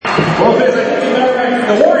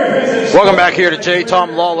Welcome back here to J.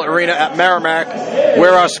 Tom Lawler Arena at Merrimack,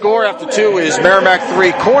 where our score after 2 is Merrimack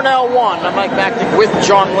 3, Cornell 1. I'm Mike Macknick with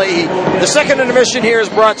John Leahy. The second intermission here is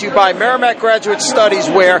brought to you by Merrimack Graduate Studies,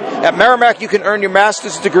 where at Merrimack you can earn your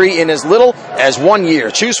master's degree in as little as 1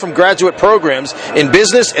 year. Choose from graduate programs in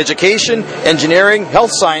business, education, engineering,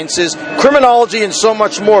 health sciences, criminology, and so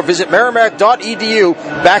much more. Visit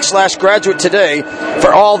merrimack.edu/graduate today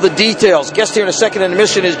for all the details. Guest here in the second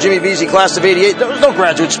intermission is Jimmy Vesey, class of 88. There was no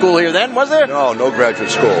graduate school here then, was there? No graduate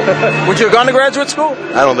school. Would you have gone to graduate school?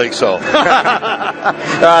 I don't think so.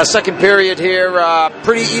 Second period here,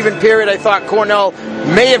 pretty even period. I thought Cornell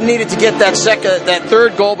may have needed to get that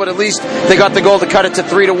third goal, but at least they got the goal to cut it to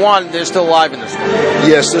 3-1. They're still alive in this one.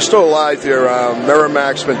 Yes, they're still alive here.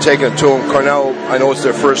 Merrimack's been taking it to them. Cornell, I know it's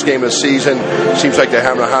their first game of the season. Seems like they're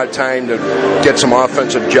having a hard time to get some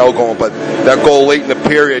offensive gel going, but that goal late in the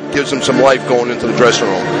period gives them some life going into the dressing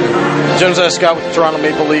room. Jim's a scout with the Toronto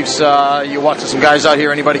Maple Leafs. You watching some guys out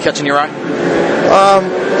here? Anybody catching your eye?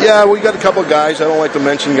 Yeah, we got a couple of guys. I don't like to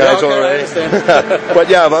mention guys already. But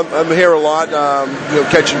yeah, I'm here a lot,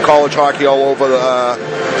 catching college hockey all over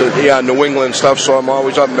the New England stuff, so I'm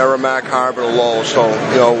always up Merrimack, Harvard, or Lowell, so,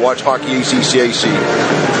 watch hockey ECCAC.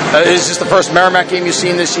 Is this the first Merrimack game you've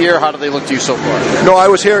seen this year? How do they look to you so far? No, I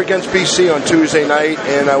was here against BC on Tuesday night,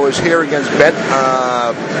 and I was here against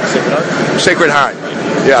Sacred Heart.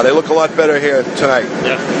 Yeah, they look a lot better here tonight.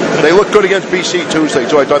 Yeah. They looked good against BC Tuesday,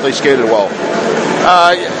 so I thought they skated well.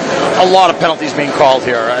 A lot of penalties being called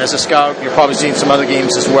here. As a scout, you're probably seeing some other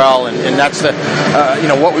games as well, and that's the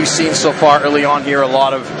what we've seen so far early on here. A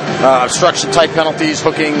lot of obstruction type penalties,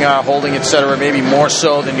 hooking, holding, etc. Maybe more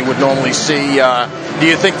so than you would normally see. Do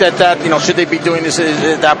you think that should they be doing this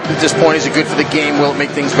at this point? Is it good for the game? Will it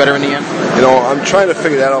make things better in the end? I'm trying to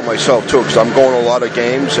figure that out myself too, because I'm going to a lot of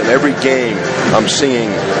games, and every game I'm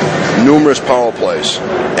seeing numerous power plays,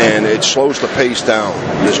 and it slows the pace down.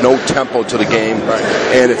 There's no tempo to the game, right.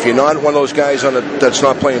 And if you're not one of those guys that's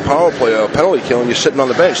not playing power play or penalty killing, you're sitting on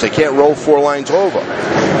the bench. They can't roll 4 lines over.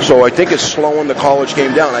 So I think it's slowing the college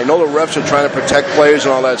game down. I know the refs are trying to protect players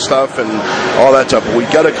and all that stuff, but we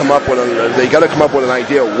got to come up with an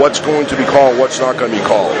idea of what's going to be called, what's not going to be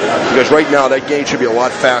called. Because right now that game should be a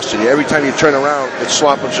lot faster. Every time you turn around, it's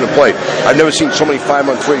slopping to the plate. I've never seen so many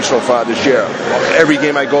 5-on-3s so far this year. Every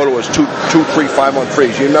game I go to is 2, 3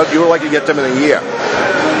 5-on-3s. You're lucky to get them in a year.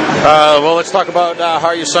 Well, let's talk about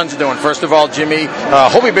how your sons are doing. First of all, Jimmy,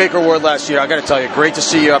 Hobie Baker Award last year. I got to tell you, great to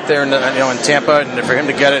see you up there in Tampa, and for him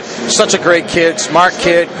to get it. Such a great kid, smart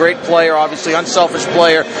kid, great player, obviously unselfish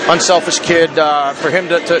player, unselfish kid. For him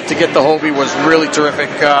to get the Hobie was really terrific.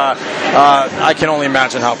 I can only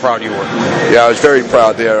imagine how proud you were. Yeah, I was very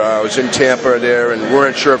proud there. I was in Tampa there, and we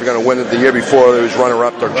weren't sure if we were going to win it. The year before, there was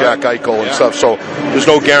runner-up to Jack Eichel and stuff, so there's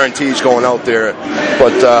no guarantees going out there.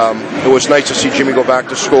 But it was nice to see Jimmy go back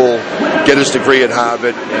to school, get his degree at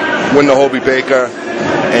Harvard, win the Hobie Baker,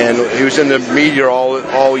 and he was in the media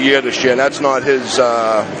all year this year, and that's not his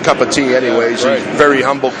cup of tea anyways. Right. He's a very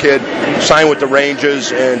humble kid, signed with the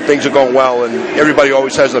Rangers, and things are going well, and everybody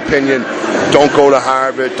always has an opinion. Don't go to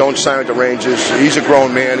Harvard, don't sign with the Rangers. He's a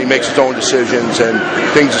grown man, he makes his own decisions, and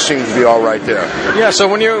things seem to be all right there. Yeah, so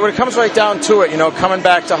when it comes right down to it, coming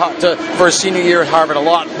back for his senior year at Harvard, a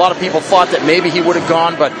lot of people thought that maybe he would have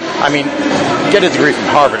gone, but I mean, get a degree from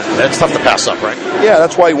Harvard, that's tough to pass up, right? Yeah,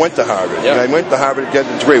 that's why he went to Harvard. Yeah. I went to Harvard to get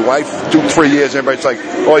a degree. Why do 3 years? Everybody's like,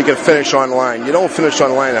 oh, you can finish online. You don't finish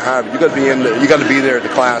online at Harvard. You got to be there at the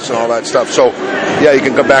class and all that stuff. So, yeah, you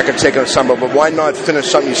can go back and take a summer, but why not finish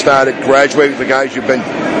something you started, graduate with the guys you've been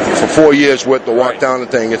for 4 years with, to walk down the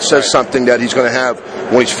thing? It says something that he's going to have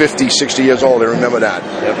when he's 50, 60 years old. I remember that.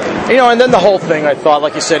 Yep. And then the whole thing, I thought,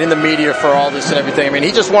 like you said, in the media for all this and everything. I mean,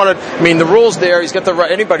 he just wanted. I mean, the rules there. He's got the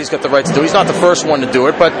right. Anybody's got the right to do. He's not the first one to do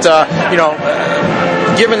it, but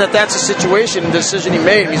given that that's a situation and decision he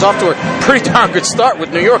made, he's off to a pretty darn good start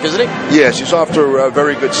with New York, isn't he? Yes, he's off to a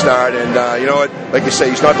very good start, and you know what? Like you say,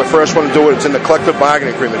 he's not the first one to do it. It's in the collective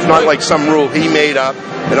bargaining agreement. It's not like some rule he made up,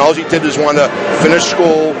 and all he did is want to finish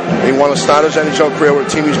school, and he wanted to start his NHL career with a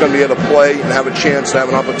team he's going to be able to play and have a chance to have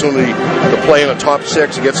an opportunity to play in the top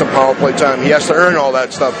 6 and get some power play time. He has to earn all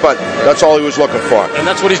that stuff, but that's all he was looking for. And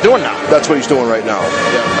that's what he's doing now. That's what he's doing right now.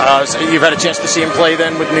 Yeah. So you've had a chance to see him play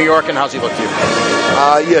then with New York, and how's he look to you?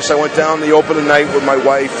 Yes, I went down the opening night with my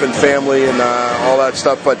wife and family and all that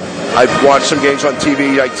stuff, but I've watched some games on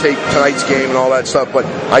TV. I take tonight's game and all that stuff, but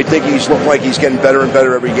I think he's looked like he's getting better and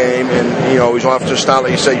better every game, and, he's off to a start,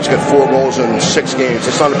 like you say, he's got 4 goals in 6 games.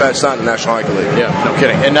 It's not a bad start in the National Hockey League. Yeah, no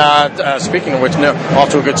kidding. And speaking of which, off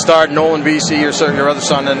to a good start. Nolan Vesey, your other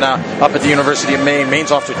son, and up at the University of Maine.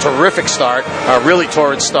 Maine's off to a terrific start, a really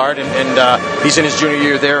torrid start, and he's in his junior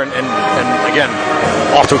year there, and again,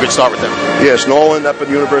 off to a good start with them. Yes, Nolan up at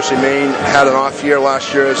the University of Maine had an off year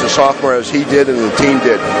last year as a sophomore, as he did and the team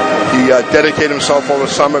did. He dedicated himself over the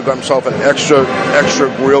summer, got himself in extra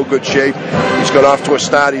real good shape. He's got off to a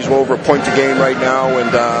start. He's over a point a game right now, and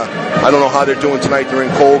I don't know how they're doing tonight. They're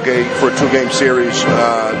in Colgate for a 2-game series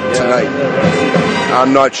tonight.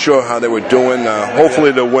 I'm not sure how they were doing.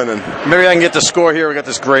 Hopefully they're winning. Maybe I can get the score here. We got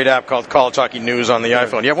this great app called College Hockey News on the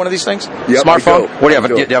iPhone. Do you have one of these things? Yep, smartphone? I do. What do you have?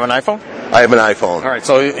 Do you have an iPhone? I have an iPhone. All right,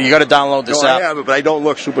 so you got to download this app. I have it, but I don't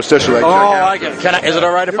look superstitious. I get it. Is it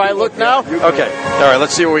all right if I look now? Okay. All right,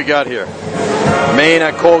 let's see what we got here. Maine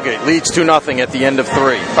at Colgate leads 2-0 at the end of 3. Or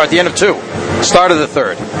at the end of 2. Start of the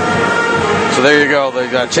 3rd. So there you go.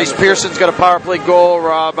 They got Chase Pearson's got a power play goal.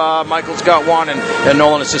 Rob Michael's got one, and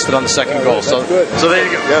Nolan assisted on the second goal. So there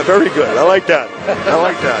you go. Yeah, very good. I like that.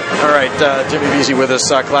 All right, Jimmy Vesey with us,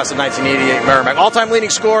 class of 1988 Merrimack. All-time leading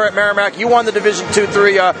scorer at Merrimack. You won the Division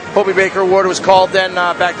II-III Hobey Baker Award. It was called then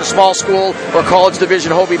back to small school or college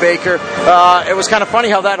division Hobey Baker. It was kind of funny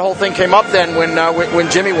how that whole thing came up then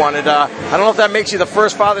when Jimmy won it. I don't know if that makes you the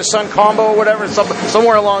first father-son combo or whatever,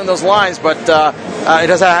 somewhere along those lines, but it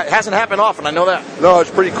hasn't happened often. I know that. No, it's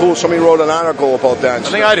pretty cool. Somebody wrote an article about that. I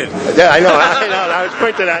think I did. Yeah, I know. I was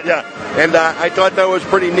pointing at that, yeah. And I thought that was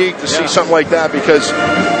pretty neat to see something like that, because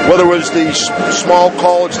whether it was the small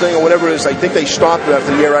college thing or whatever it is, I think they stopped it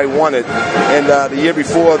after the year I won it. And the year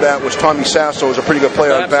before that was Tommy Sasso, was a pretty good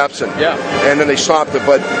player at Babson. Yeah. And then they stopped it.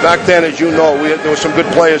 But back then, as you know, there were some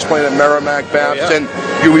good players playing at Merrimack, Babson,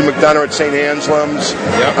 Huey McDonough at St. Anselm's,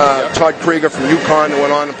 Todd Krieger from UConn, who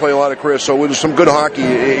went on to play a lot of careers. So it was some good hockey,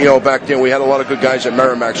 back then. We had a lot of good guys at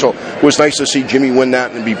Merrimack. So it was nice to see Jimmy win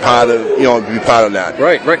that and be part of that.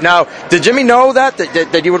 Right. Now, did Jimmy know that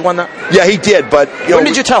you would win that? Yeah, he did, but when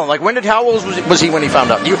did you tell him? Like, how old was he when he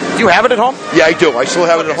found out? Do you have it at home? Yeah, I do. I still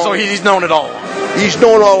have it at home. So he's known it all. He's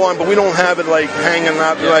known it all along, but we don't have it like hanging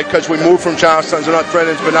up, because we moved from Charleston. So not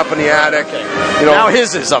threaded. It's been up in the attic. Okay. Now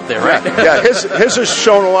his is up there, right? Yeah, his is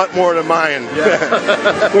shown a lot more than mine,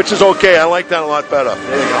 which is okay. I like that a lot better.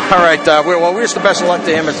 There you go. All right. We wish the best of luck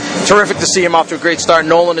to him. It's terrific to see him off to a great start.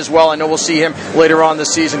 Nolan as well. I know we'll see him later on this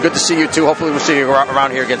season. Good to see you too. Hopefully we'll see you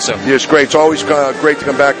around here again soon. Yes, great. It's always great to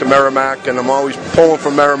come back to Merrimack, and I'm always pulling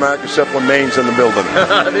from Merrimack, except when Maine's in the building.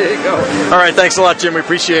 There you go. All right. Thanks a lot, Jim. We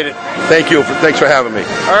appreciate it. Thank you. Thanks for having me.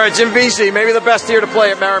 All right, Jim Vesey, maybe the best here to play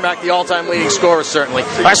at Merrimack, the all-time leading scorer, certainly.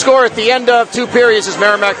 Our score at the end of 2 periods is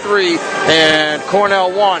Merrimack 3 and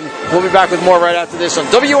Cornell 1. We'll be back with more right after this on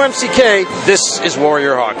WMCK. This is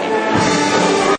Warrior Hockey.